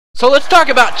So let's talk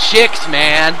about chicks,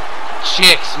 man.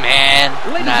 Chicks, man.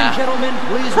 Ladies and gentlemen,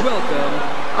 please welcome.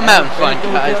 I'm having fun,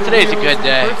 guys. Today's a good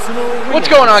day. What's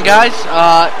going on, guys?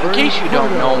 In case you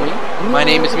don't know me, my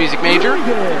name is Music Major.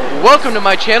 Welcome to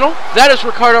my channel. That is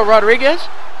Ricardo Rodriguez.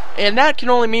 And that can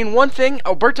only mean one thing: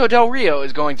 Alberto Del Rio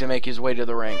is going to make his way to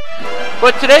the ring.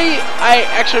 But today, I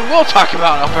actually will talk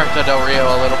about Alberto Del Rio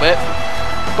a little bit.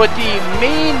 But the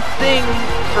main thing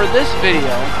for this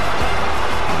video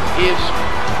is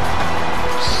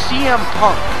CM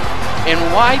Punk and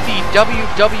why the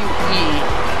WWE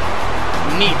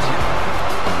needs him.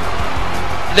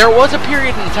 There was a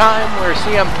period in time where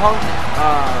CM Punk,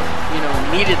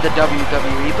 needed the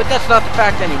WWE, but that's not the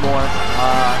fact anymore.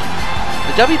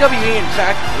 The WWE, in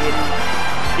fact,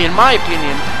 in my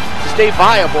opinion, to stay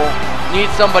viable,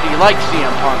 needs somebody like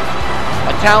CM Punk,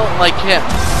 a talent like him.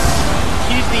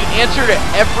 He's the answer to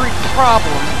every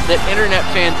problem that internet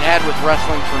fans had with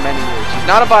wrestling for many years. He's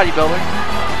not a bodybuilder.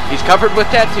 He's covered with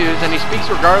tattoos, and he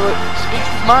speaks his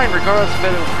mind regardless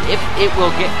of if it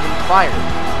will get him fired.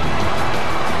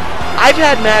 I've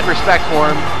had mad respect for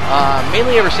him,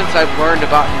 mainly ever since I've learned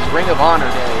about his Ring of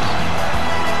Honor days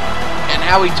and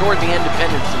how he toured the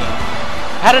independent scene.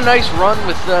 Had a nice run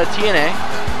with TNA,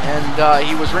 and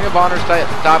he was Ring of Honor's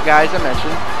top guy, as I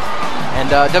mentioned,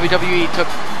 and WWE took,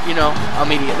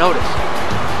 immediate notice.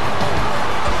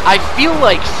 I feel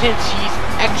like since he's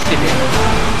exited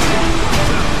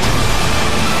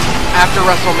after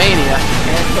WrestleMania,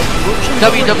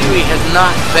 WWE has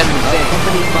not been the same.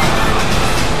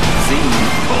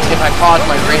 If I pause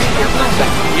my rant here for a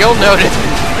second, you'll notice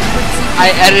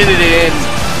I edited in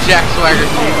Jack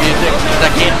Swagger's new music because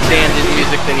I can't stand his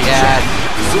music that he had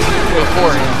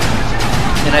before him,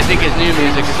 and I think his new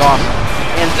music is awesome,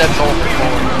 and that's all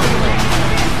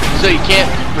so you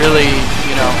can't really,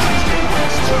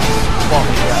 fault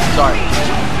me for that, sorry.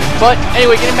 But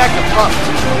anyway, getting back to Punk,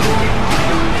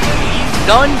 he's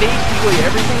done basically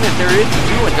everything that there is to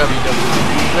do in WWE.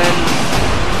 He's been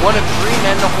one of 3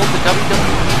 men to hold the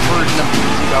WWE version of the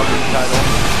ECW title,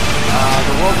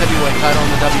 the World Heavyweight title,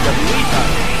 and the WWE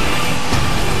title.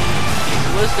 His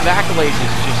list of accolades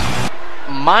is just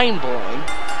mind-blowing.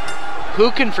 Who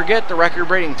can forget the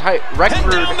record-breaking title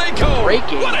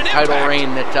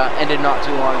reign that ended not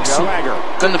too long ago?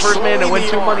 Been the first man to win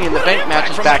 2 Money in the Bank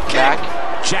matches back-to-back.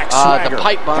 The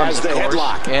pipe bombs, of course,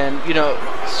 and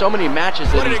so many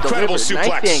matches that he's delivered. And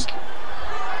I think,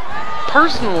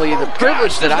 personally, the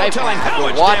privilege that I've had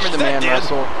to watch the man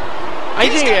wrestle, I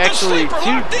think actually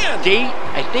to date,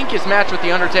 I think his match with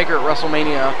The Undertaker at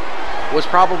WrestleMania was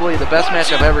probably the best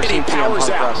match I've ever seen CM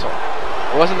Punk wrestle.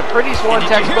 It wasn't the prettiest one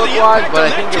textbook-wise,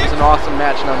 but I think it was an awesome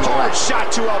match nonetheless.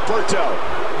 Shot to Alberto.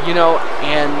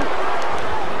 And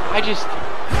I just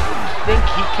think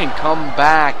he can come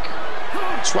back.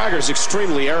 Swagger's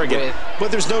extremely arrogant,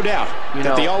 but there's no doubt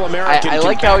that the All-American I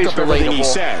like how he's relatable. He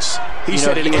says. He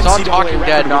said he was on Talking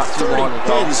Dead not too long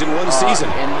ago, in one season,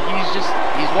 and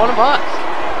he's one of us.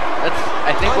 That's,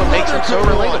 I think, what makes him so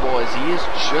relatable is he is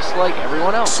just like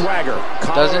everyone else. Swagger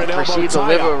doesn't proceed to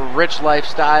live a rich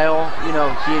lifestyle. He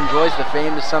enjoys the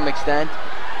fame to some extent.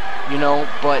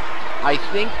 But I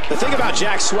think the thing about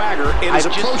Jack Swagger and his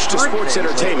approach to sports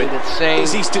entertainment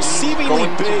is he's deceivingly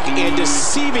big and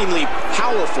deceivingly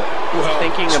powerful. Well,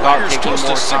 thinking about taking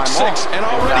more time off, and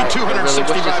already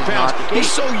 265 pounds. He's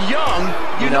so young,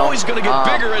 he's going to get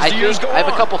bigger as the years go on. I have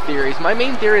a couple theories. My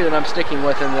main theory that I'm sticking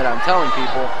with and that I'm telling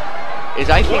people is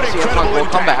I think CM Punk will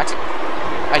come back.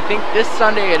 I think this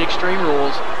Sunday at Extreme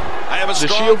Rules,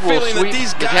 the Shield will sweep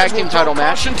the tag team title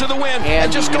match and the United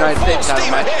States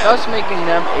title match, thus making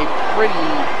them a pretty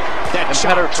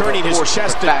impenetrable force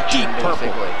of faction,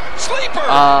 basically.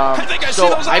 So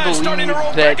I believe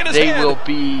that they will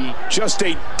be just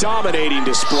a dominating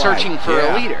display, searching for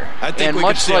a leader. And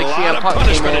much like CM Punk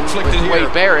came in with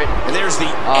Wade Barrett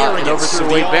and overthrew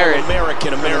Wade Barrett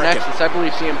in the Nexus, I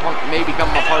believe CM Punk may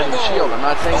become a part of the Shield. I'm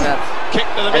not saying that's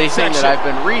anything that I've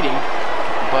been reading,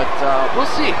 but we'll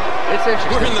see. It's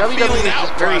interesting. We're in the feeling out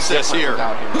process here.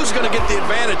 Who's going to get the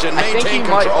advantage and maintain control? I think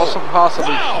he might also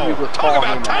possibly feud with Paul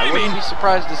Heyman. I wouldn't be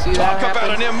surprised to see that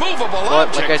happen.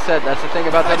 But like I said, that's the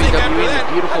thing about WWE. The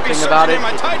beautiful thing about it,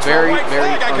 it's very,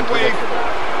 very unpredictable.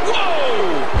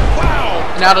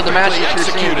 Now to the match that you're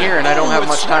seeing here, and I don't have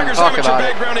much time to talk about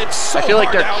it. I feel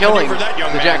like they're killing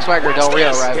the Jack Swagger Del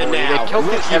Rio rivalry. They've killed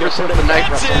it ever since the night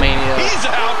WrestleMania.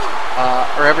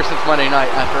 Or ever since Monday night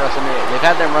after WrestleMania. They've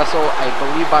had them wrestle, I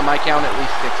believe by my count, at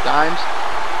least 6 times.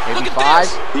 Maybe 5.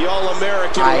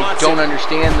 I don't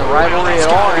understand the rivalry at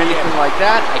all or anything like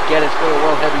that. I get it's for the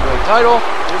World Heavyweight title.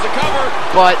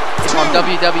 But if I'm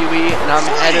WWE and I'm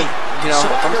head of, if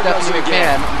I'm Stephanie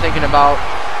McMahon, I'm thinking about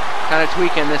kind of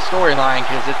tweaking this storyline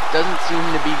because it doesn't seem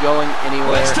to be going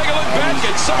anywhere. Let's take a look back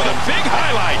at some of the big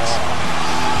highlights.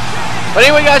 But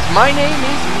anyway, guys, my name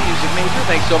is Music Major.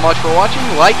 Thanks so much for watching.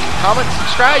 Like, comment,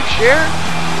 subscribe, share.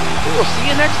 We will see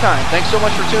you next time. Thanks so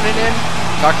much for tuning in.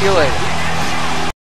 Talk to you later.